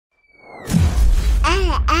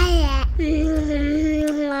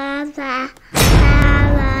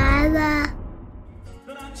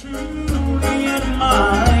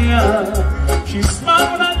my. She smiled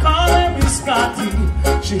when I call her Miss Scotty.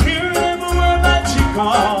 She hear every word that she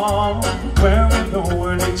call. Where in the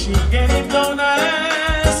world did she get it? Don't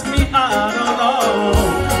ask me, I don't know.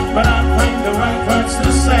 But I find the right words to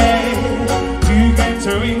say to get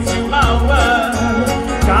her into my world.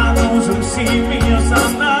 God knows who see me as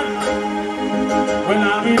I'm not. When I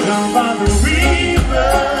be down by the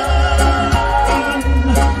river,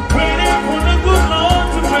 waiting for the good Lord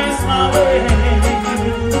to bless my way.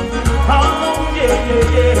 Oh yeah,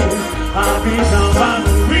 yeah, yeah. I'll be down by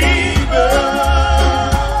the river,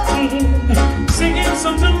 singing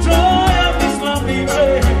songs of joy of this lovely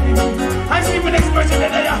day. I see my next person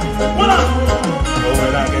there. What up? Oh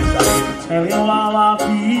well, I guess I need to tell you how I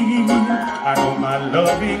feel. I know my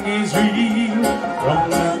loving is real, from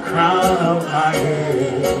the crown of my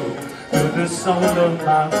head to the sole of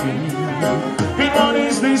my feet. And what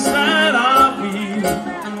is this that I feel?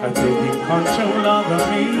 I'm taking control of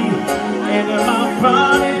me, and my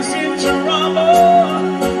body's in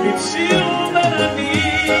trouble. It's you that I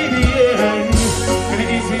need, yeah. And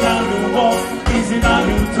is it how you walk? Is it how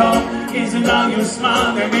you talk? Is it how you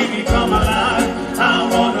smile that make me come alive? I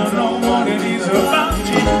wanna know what it is about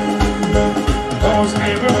you. Cause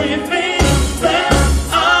everything that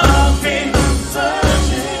I've been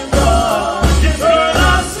searching for, yes girl,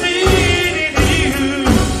 I see it in you.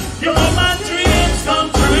 You make my dreams come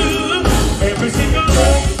true. Every single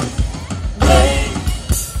day,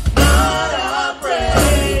 night I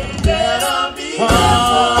pray that I'll be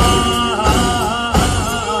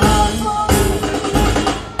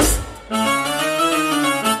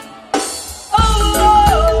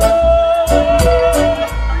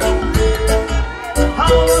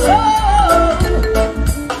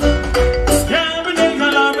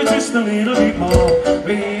just a little bit more,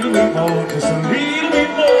 just a little bit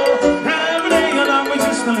more. Every day I love me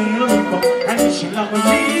just a little bit more, and she love me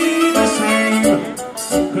the same.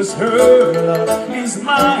 Cause her love is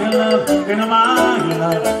my love, and my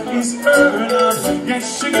love is her love. Yes,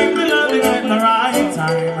 she gave me love at the right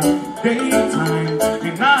time, daytime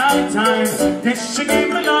and nighttime. Yes, she gave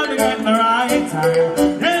me love at the right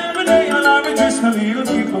time. Every day I love me just a little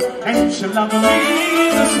bit more, and she love me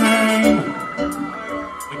the same.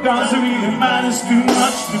 Doesn't really matter too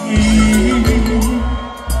much to me.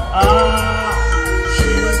 She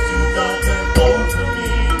was too dark and old for me.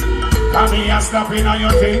 Come here, stop in on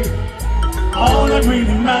your thing. All that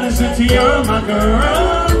really matters is that you're my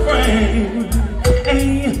girlfriend.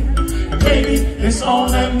 Hey, and baby, it's all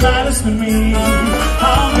that matters to me.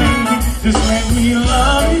 Oh baby, just let me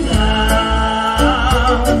love you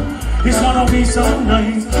now. It's gonna be so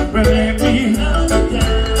nice, but let me love you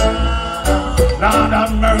now. Lord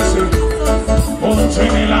have mercy. Oh,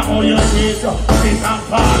 Trinidad, oh, you're sweet. It's a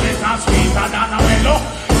fall, it's a sweeter than a mellow.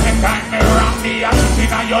 And time me round the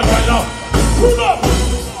assisting of your jello. Pull up.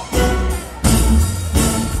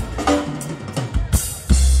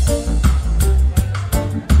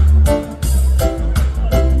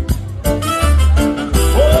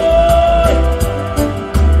 Oh,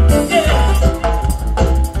 yeah.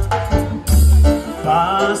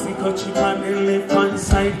 Fast, the coachy on the left hand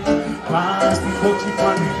side. Pass the coachy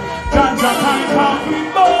on the ganja pipe of the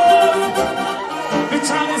bone. The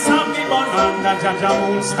chalice of the bun and the jaja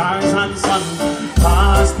moon, stars and sun.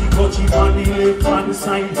 Pass the coachy on the left hand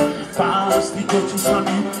side. Pass the coachy on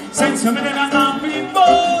the sense of it and of the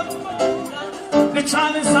bone. The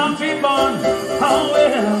chalice of the bun. Oh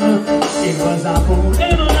well, it was a cold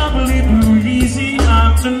and lovely breezy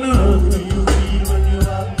afternoon.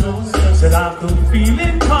 Said I could feel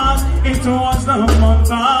it cause it was the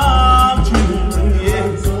month of June,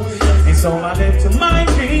 yes. And so I left to my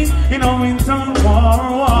dreams in a winter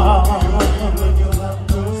war.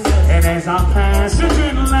 And as I passed the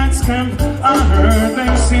Dreadlocks camp, I heard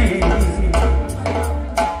them sing,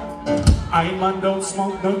 I man don't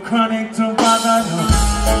smoke no chronic to bother no.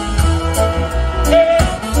 Hey,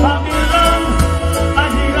 Babylon, I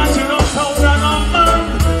hear that you don't hold on no man,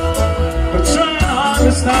 but try to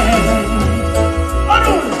understand.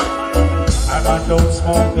 I don't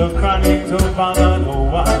smoke the chronic to bother no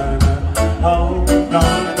one. Oh no,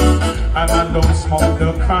 I don't smoke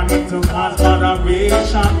the chronic to cause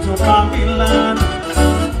moderation to Babylon.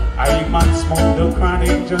 I might smoke the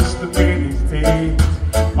chronic just to meditate.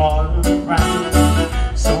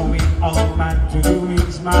 Alright, so if all man do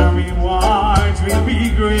is my reward will be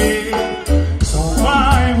great. So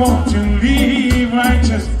why won't you leave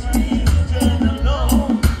righteous?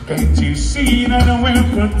 Can't you see that we're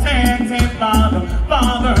protected by the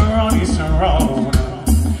Father on his throne?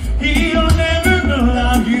 He'll never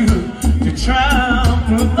allow you to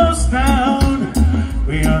trample us down.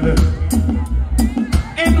 We are the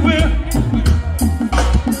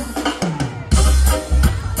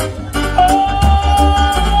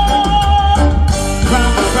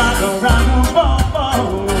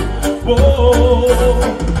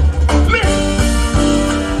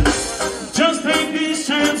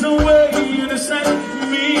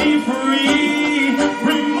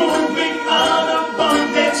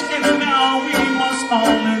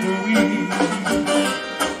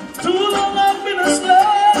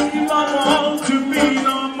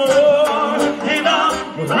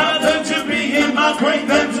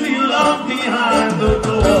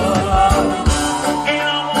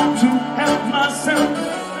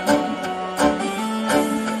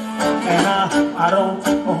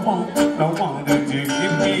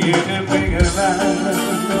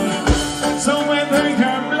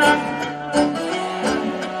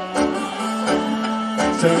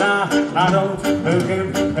I don't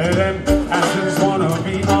give them. I just wanna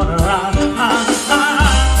be on the ride.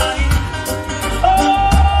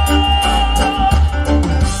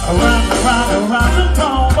 Around the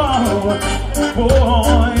combo, boy.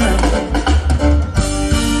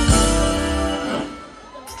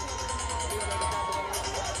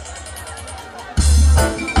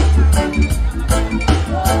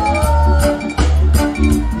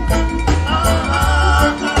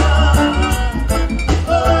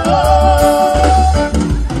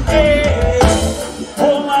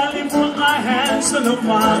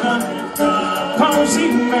 Cause he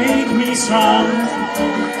made me strong.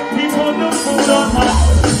 He put the food on my...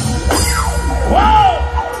 Whoa!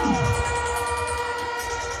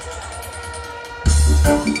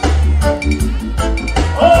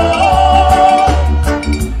 Oh!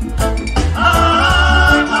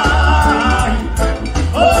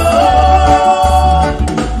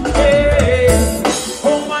 Hey!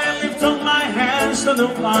 Oh, I lift up my hands to the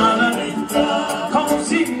Father. Cause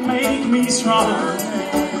he made me strong.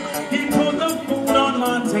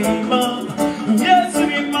 Table. Yes,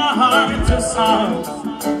 in my heart a song.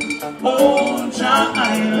 Oh, Jah, I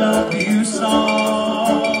love you so.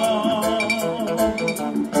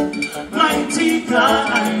 Mighty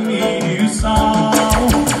God, I need you so.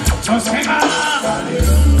 So sing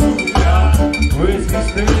hallelujah. Praise His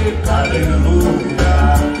name, hallelujah.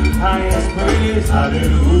 Highest praise,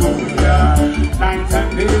 hallelujah. Night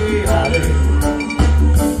and day, hallelujah.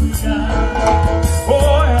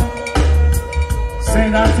 Oh, yeah.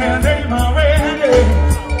 And I tell them already,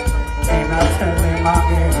 and I tell them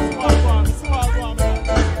again. Boy,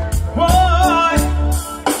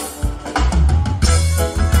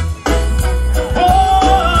 boy,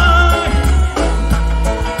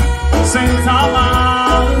 St.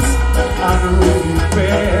 Thomas, Unruly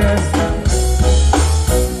best.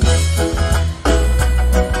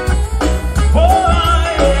 Boy,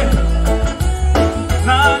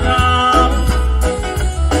 nah, nah,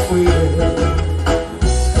 we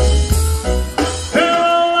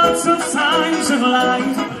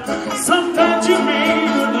sometimes you may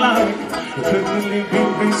look like you couldn't live in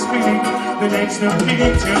this minute, the next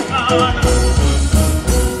minute you're gone.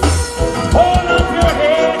 Hold up your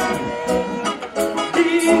head, be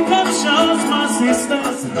conscious, my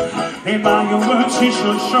sisters, and by your words she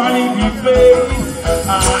shall surely be paid.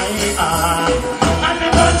 I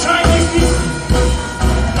never tried to keep.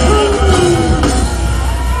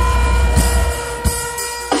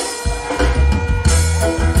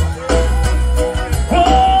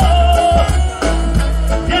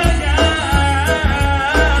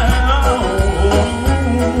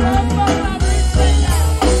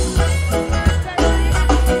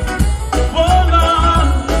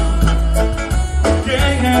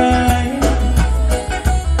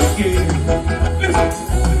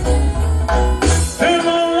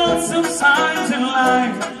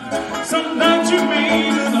 Sometimes you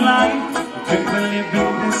may look like you can live in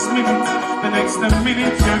this minute, the next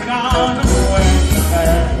minute you're gone away.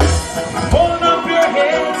 Hold up your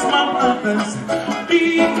heads, my brothers, be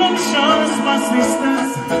conscious, my sisters,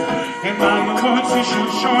 and by your words you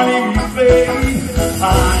should surely be paid. I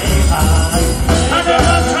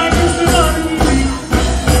never tried to see money,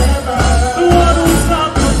 the one who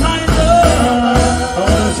stopped the timer.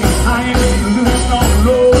 Oh, she's high and you lose no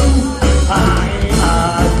low.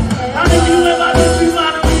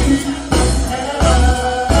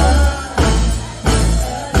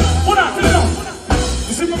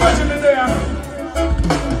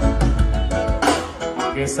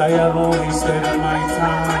 Guess I have wasted my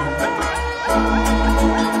time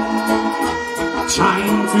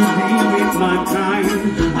trying to be with my time,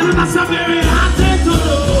 and that's a very hard thing to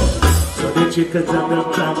do. So the chickens at the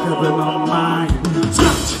back of my mind,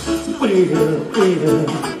 well,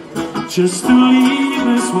 just to leave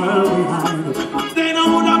this world behind. They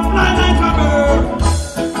know that fly like a bird.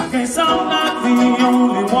 I guess I'm not the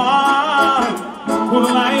only one who would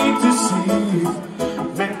like to see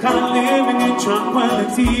mankind living in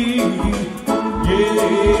tranquility, yeah.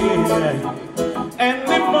 And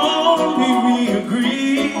if only we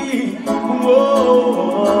agree,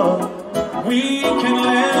 whoa, we can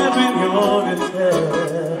live in unity.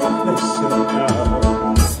 Listen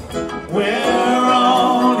now, we're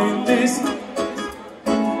all in this.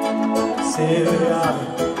 Say we are.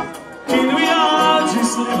 Can we all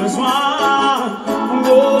just live as one?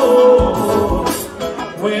 Whoa,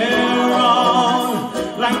 we're all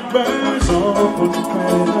like birds open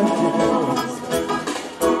paradise.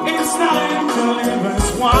 It's time to live as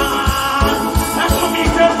one. That's what me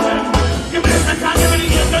tell them. Give me the time, give me the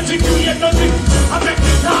ear, don't you do it, don't you? I make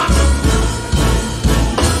it talk.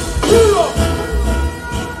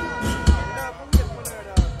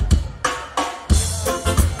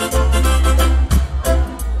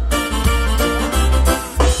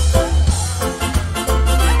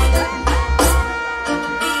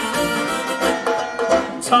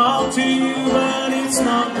 talk to you, but it's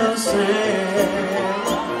not the same.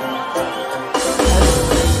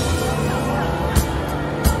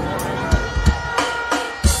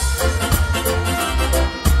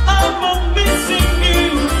 I'm missing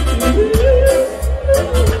you.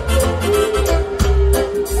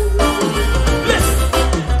 Listen,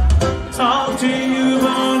 talk to you,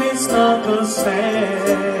 but it's not the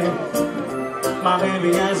same. My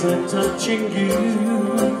baby hasn't touching you.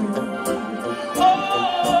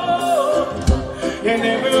 And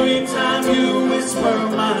every time you whisper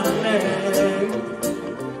my name,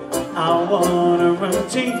 I wanna run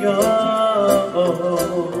to you.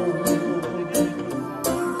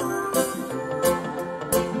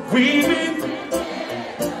 We've been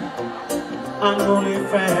unruly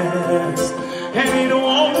fast, and it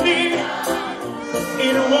won't be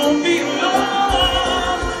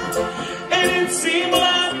long. And it seems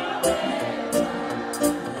like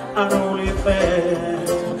I don't